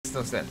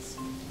Makes no sense.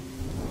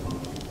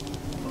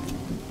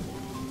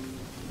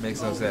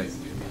 Makes no sense.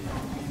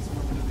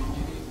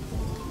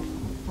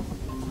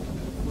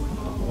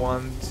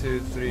 1, 2,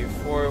 3,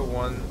 4.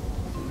 1,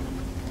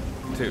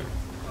 2.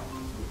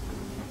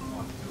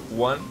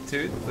 1,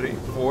 2, 3,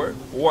 4.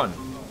 1.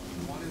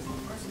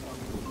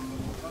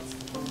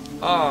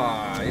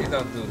 Ah, you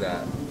don't do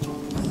that.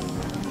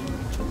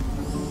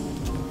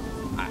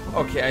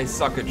 Okay, I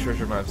suck at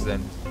treasure maps then.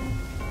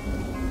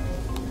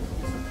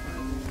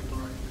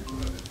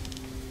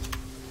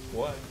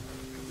 What?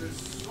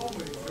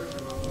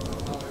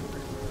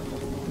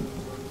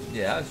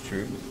 Yeah, that's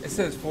true. It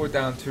says 4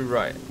 down, 2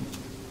 right.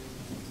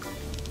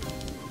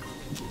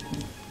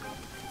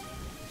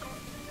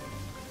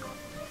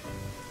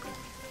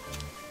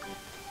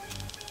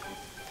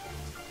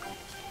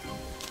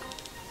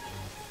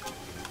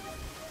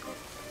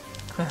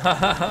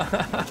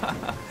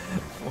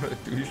 What a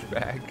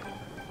douchebag.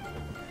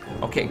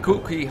 Okay,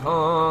 cookie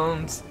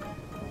hunt.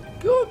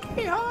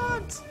 Cookie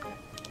hunt.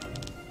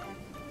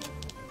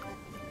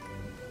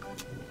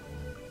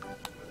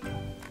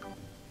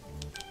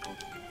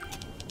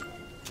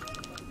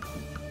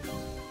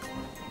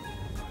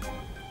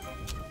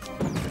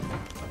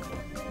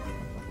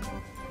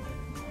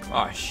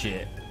 Oh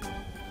shit.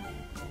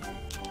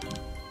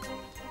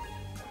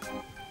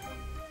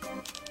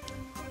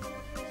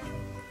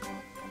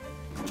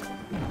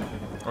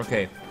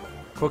 Okay,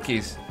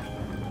 cookies.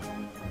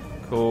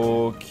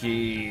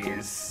 Cookies.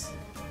 Is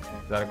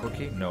that a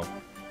cookie? No.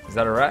 Is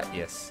that a rat?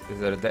 Yes. Is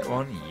that a dead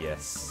one?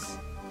 Yes.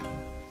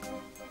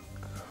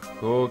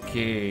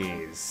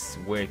 Cookies.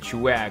 Which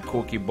you at,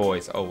 cookie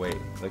boys? Oh wait,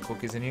 the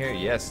cookies in here?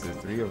 Yes, there's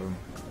 3 of them.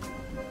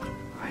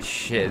 Ah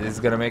shit, this is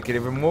gonna make it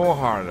even more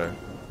harder.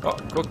 Oh,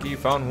 cookie,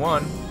 found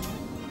 1.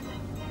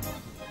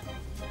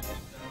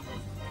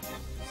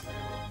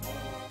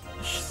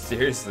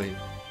 Seriously.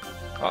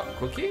 Oh,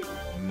 cookie?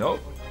 Nope.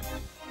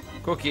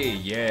 Cookie,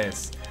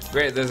 yes.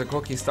 Great, there's a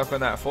cookie stuck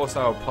on that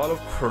fossil pile of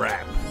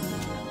crap.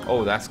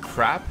 Oh, that's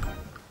crap?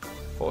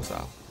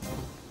 Fossil.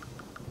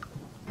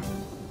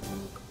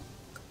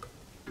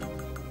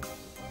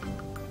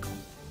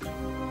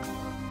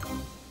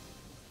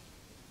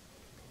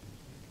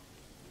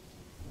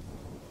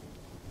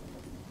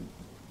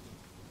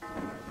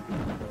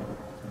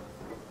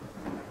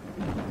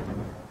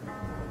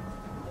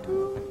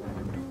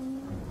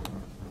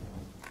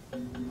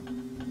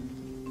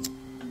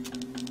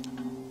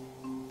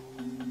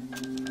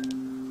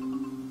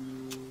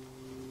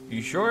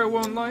 You sure it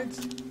won't light?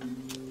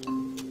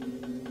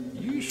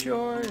 You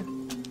sure?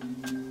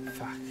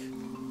 Fuck.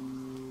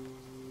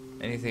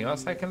 Anything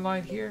else I can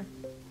light here?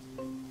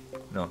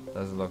 No,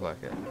 doesn't look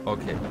like it.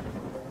 Okay.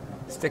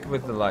 Stick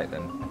with the light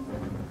then.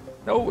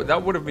 No,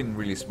 that would have been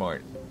really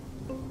smart.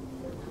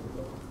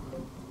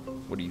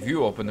 What if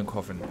you open the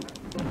coffin?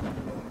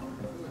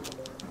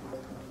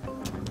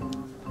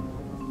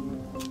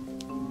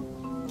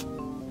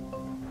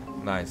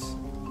 Nice.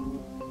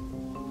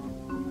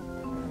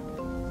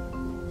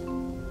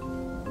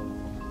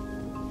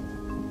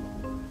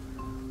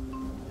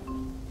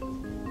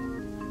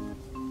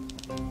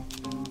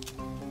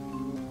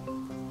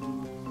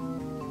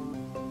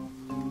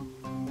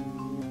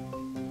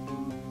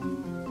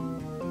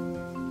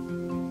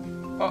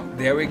 Oh,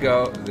 there we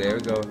go. There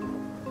we go.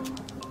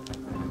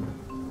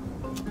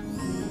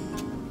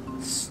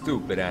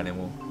 Stupid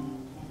animal.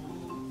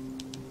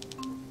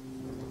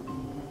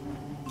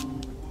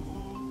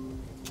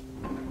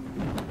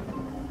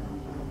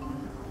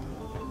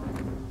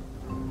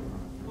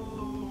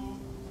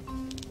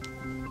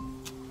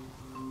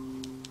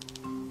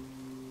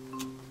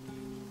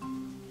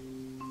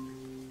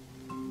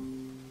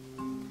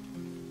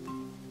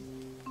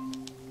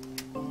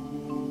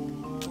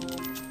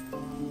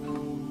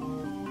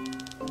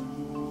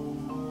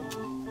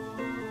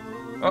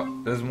 Oh,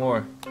 there's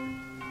more.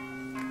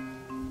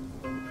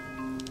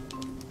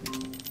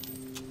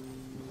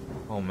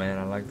 Oh man,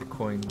 I like the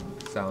coin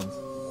sounds.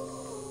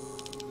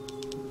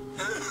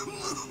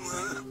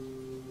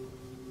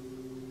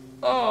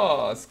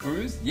 Oh,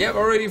 screws? Yep,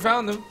 already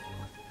found them.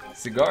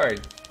 Cigar.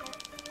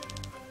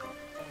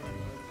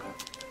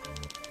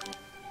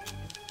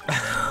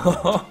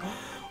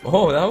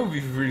 Oh, that would be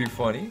really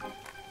funny.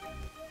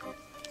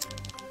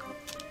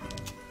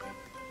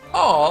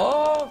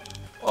 Oh,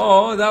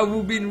 oh, that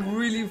would be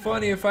really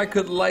funny if I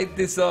could light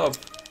this up.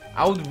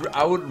 I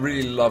would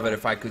really love it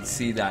if I could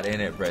see that in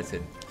it,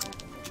 Bretton.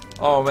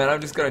 Oh man, I'm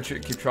just gonna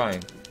keep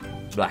trying.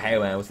 Like, hey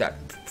man, what's that?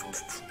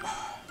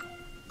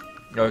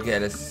 Okay,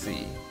 let's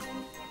see.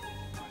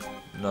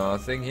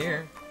 Nothing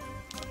here.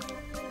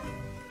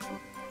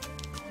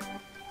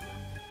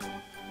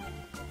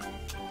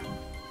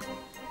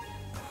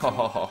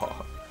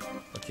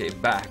 Okay,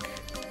 back.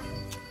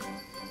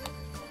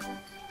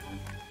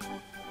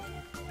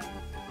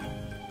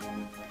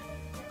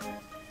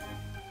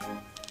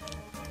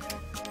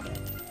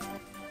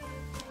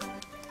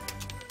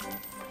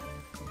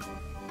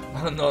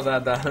 Oh no,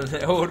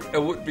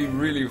 it would be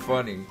really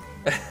funny.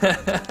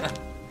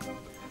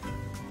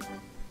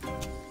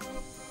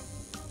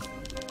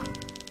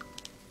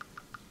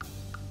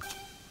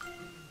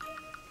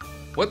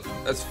 What?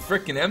 That's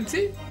freaking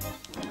empty?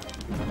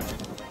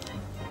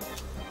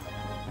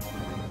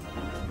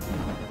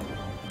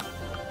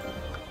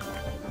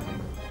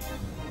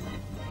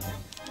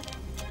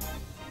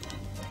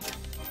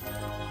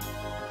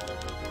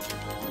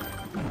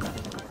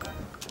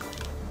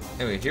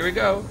 Anyway, here we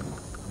go.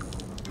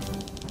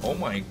 Oh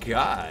my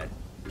god.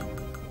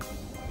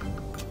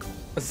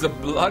 It's a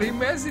bloody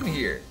mess in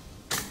here.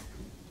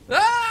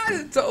 Ah,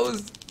 the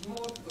toes.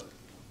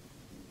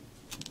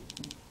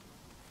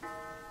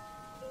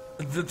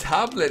 The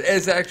tablet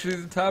is actually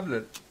the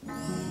tablet.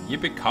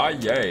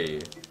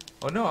 Yippee-ki-yay.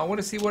 Oh no, I want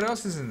to see what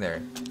else is in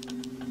there.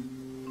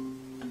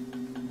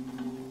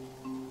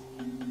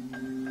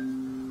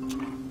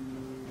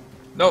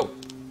 No.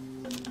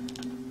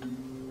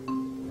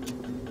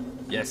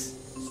 Yes.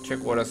 Let's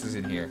check what else is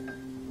in here.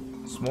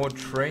 Small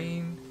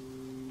train.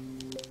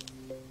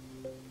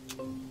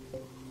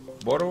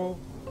 Bottle.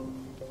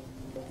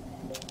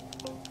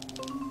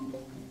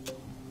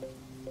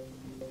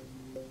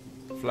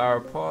 Flower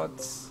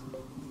pots.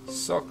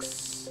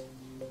 Socks.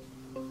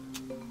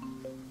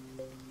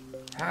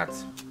 Hat.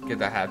 Get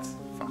the hat.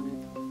 Fuck.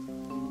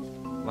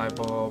 Light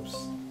bulbs.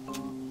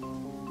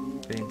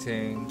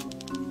 Painting.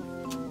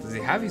 Does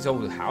he have his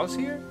old house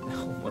here?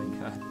 Oh my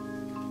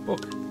god.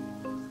 Book.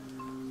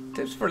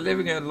 Tips for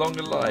living a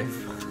longer life.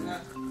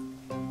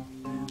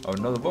 Oh,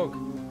 another book.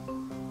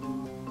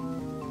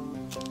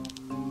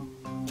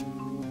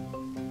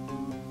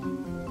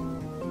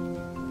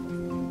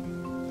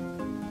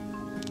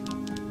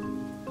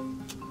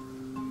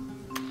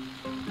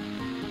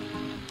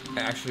 It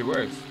actually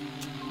works.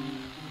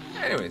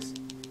 Anyways,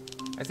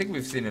 I think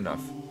we've seen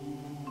enough.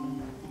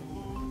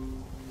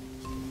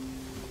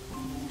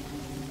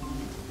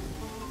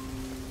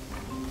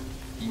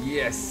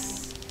 Yes.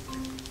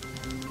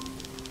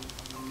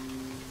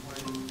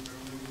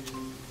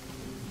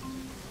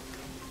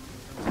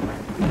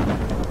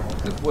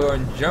 We're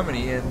in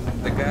Germany, and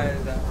the guy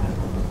that had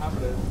the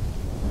tablet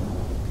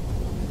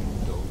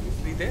is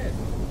obviously dead.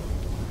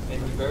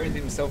 And he buried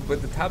himself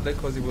with the tablet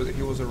because he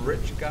was a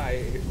rich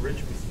guy, a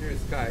rich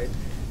mysterious guy,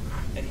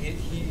 and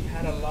he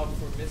had a love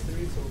for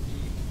mystery, so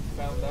he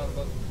found out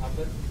about the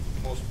tablet,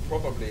 most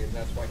probably, and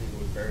that's why he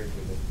was buried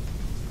with it.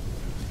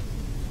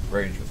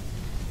 Very interesting.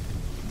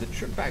 The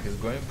trip back is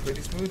going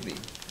pretty smoothly.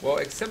 Well,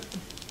 except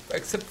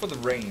for the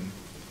rain.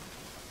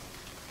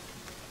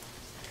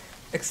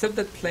 Except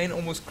that plane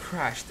almost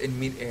crashed in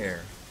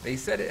mid-air. They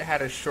said it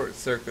had a short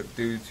circuit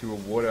due to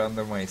water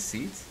under my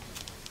seat.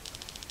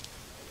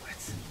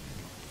 What?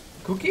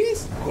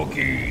 Cookies?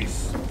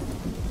 Cookies!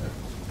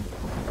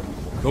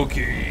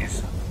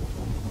 Cookies!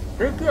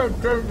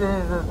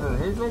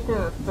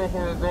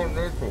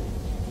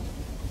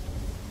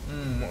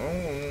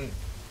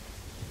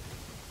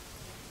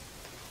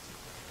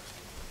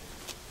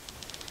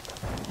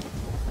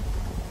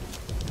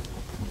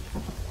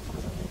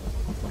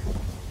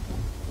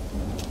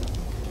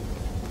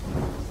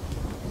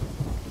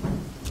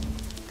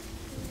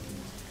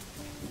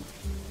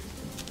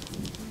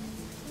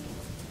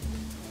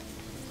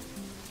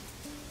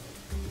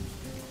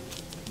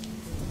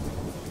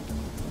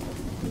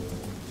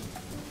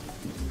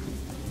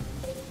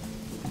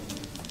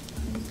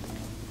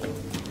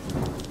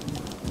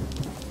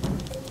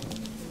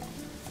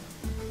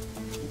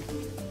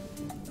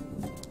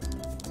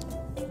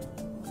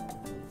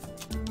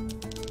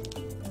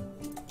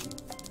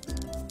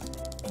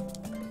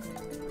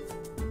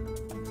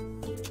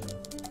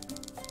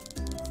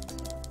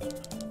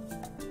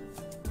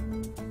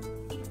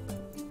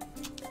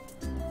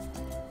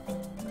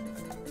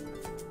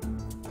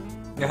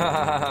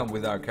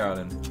 Without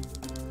Carolyn.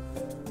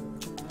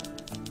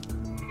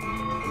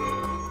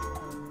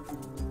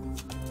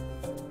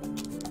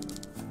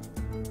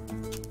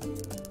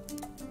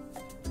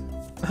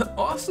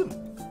 Awesome!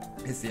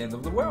 It's the end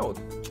of the world.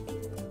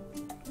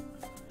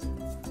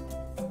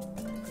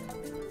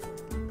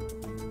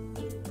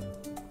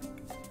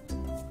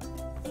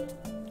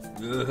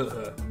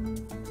 Ugh.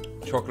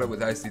 Chocolate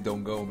with icy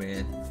don't go,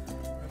 man.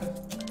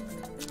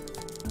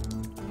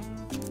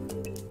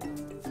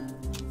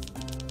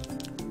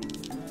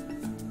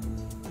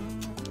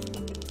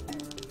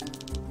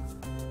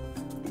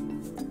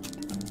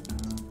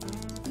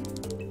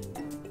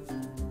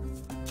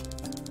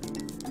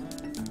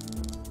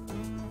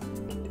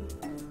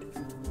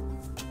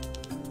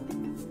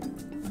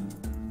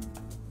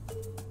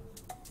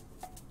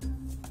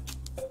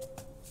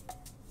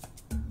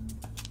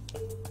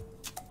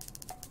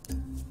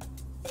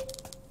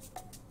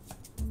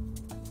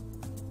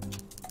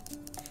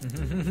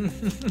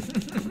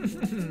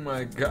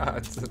 My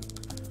god.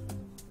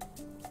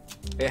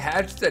 It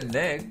hatched an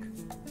egg.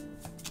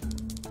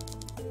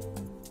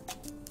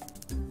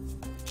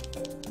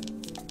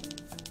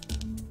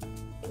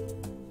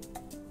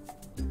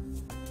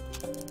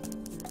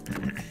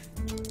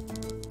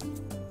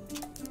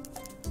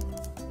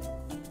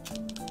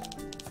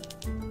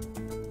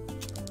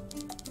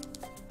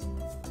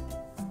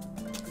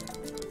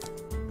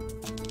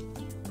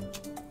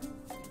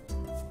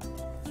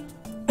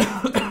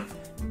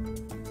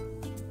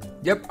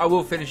 Yep, I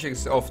will finish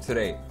it off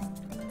today.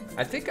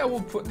 I think I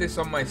will put this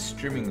on my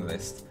streaming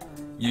list.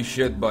 You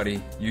should,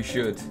 buddy. You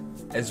should.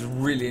 It's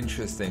really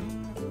interesting.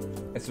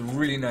 It's a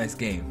really nice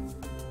game.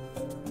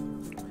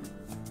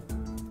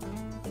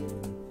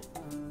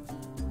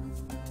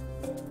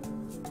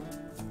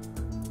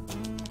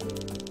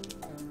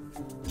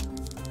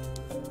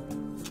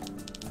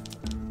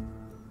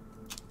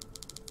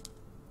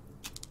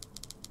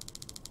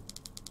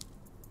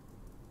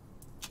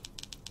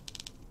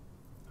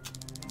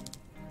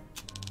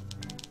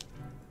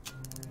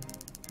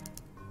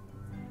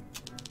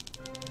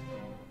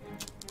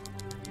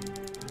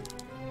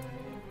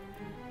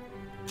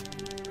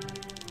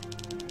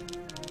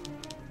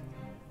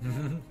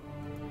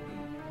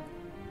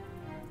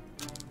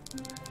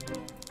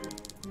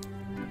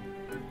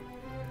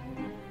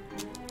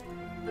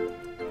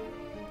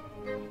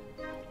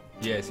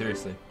 Yeah,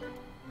 seriously.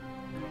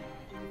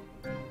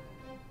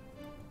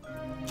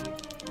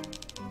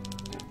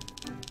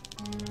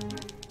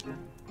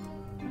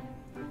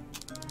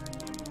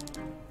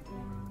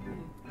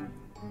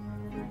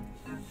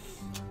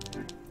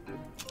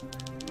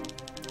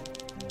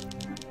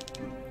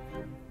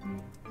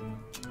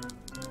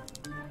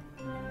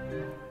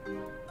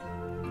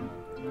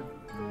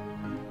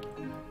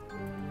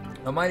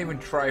 I might even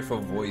try for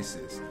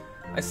voices.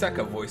 I suck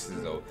at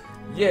voices though.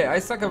 Yeah, I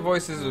suck at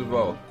voices as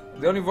well.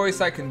 The only voice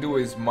I can do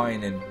is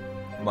mine and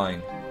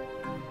mine.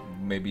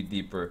 Maybe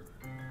deeper.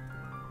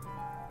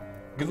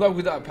 Good luck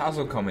with that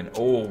puzzle coming.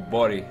 Oh,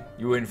 buddy,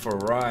 you in for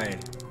a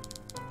ride.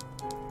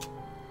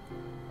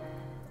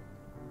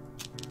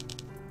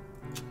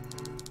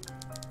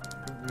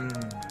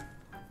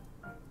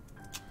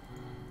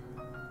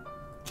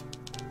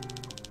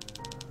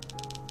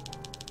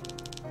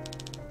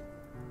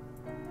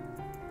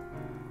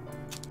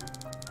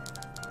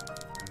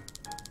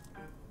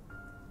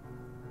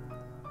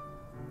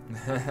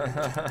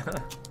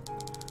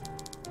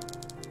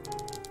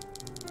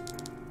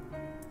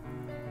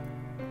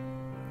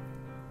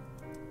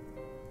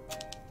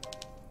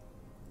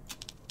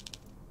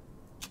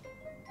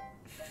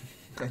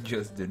 I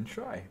just didn't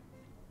try.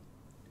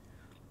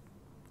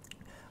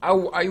 I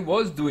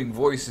was doing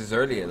voices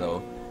earlier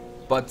though,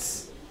 but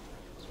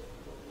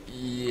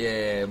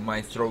yeah,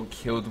 my throat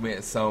killed me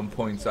at some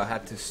point, so I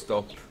had to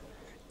stop.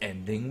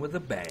 Ending with a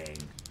bang.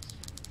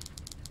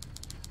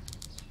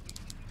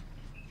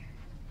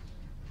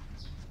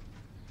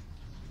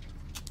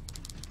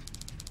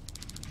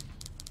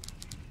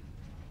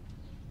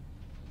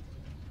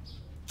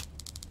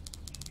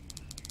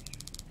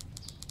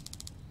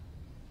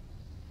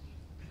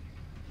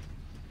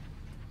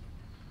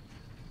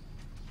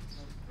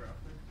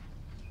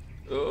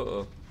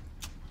 Ugh.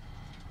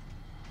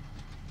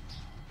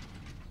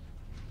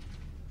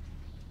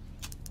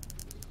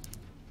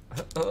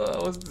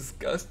 That was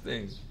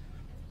disgusting.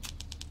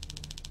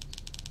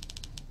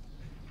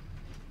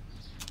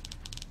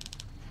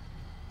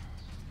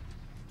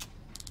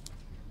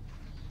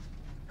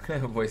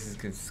 Voices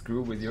can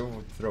screw with your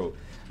throat.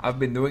 I've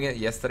been doing it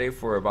yesterday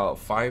for about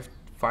five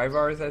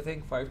hours, I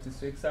think, 5 to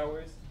 6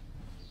 hours.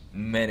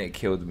 Man, it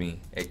killed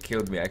me. It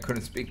killed me. I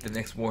couldn't speak the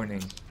next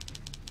morning.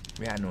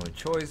 We had no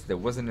choice. There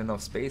wasn't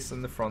enough space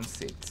on the front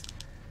seat.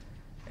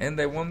 And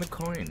they won the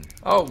coin.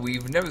 Oh,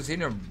 we've never seen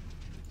her.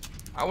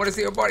 I want to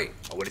see her body.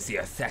 I want to see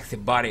her sexy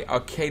body.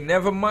 Okay,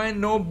 never mind.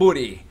 No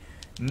booty.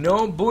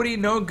 No booty,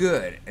 no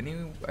good. Any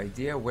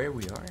idea where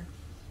we are?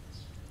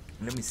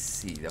 Let me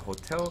see. The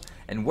hotel.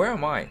 And where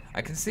am I?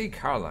 I can see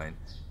Caroline.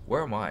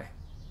 Where am I?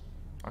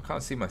 I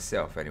can't see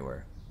myself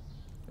anywhere.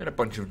 And a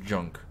bunch of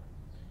junk.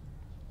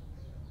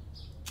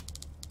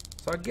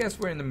 So I guess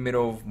we're in the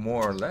middle of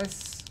more or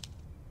less.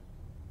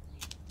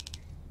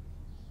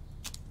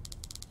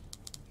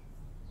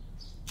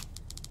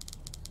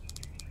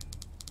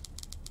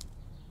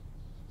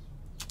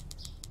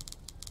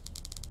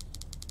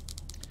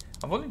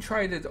 I've only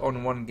tried it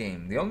on one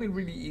game. The only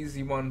really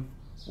easy one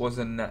was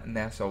a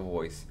NASA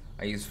voice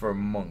I used for a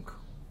monk.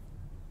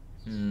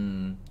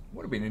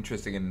 Would have been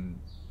interesting in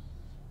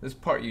this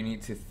part. You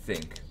need to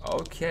think.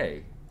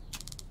 Okay.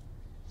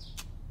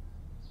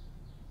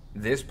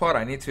 This part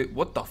I need to.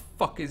 What the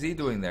fuck is he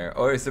doing there?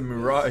 Oh, it's a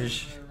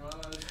mirage.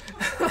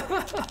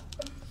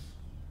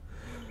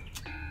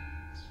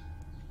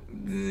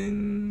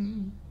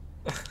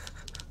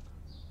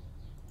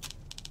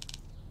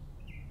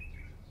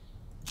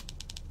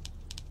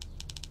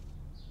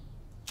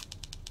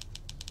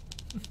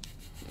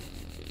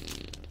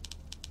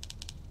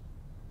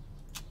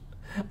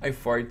 I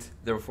fart,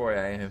 therefore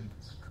I am.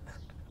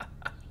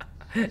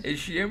 Is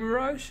she a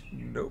mirage?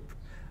 Nope.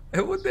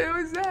 What the hell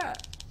is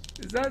that?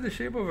 Is that the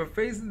shape of a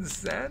face in the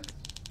sand?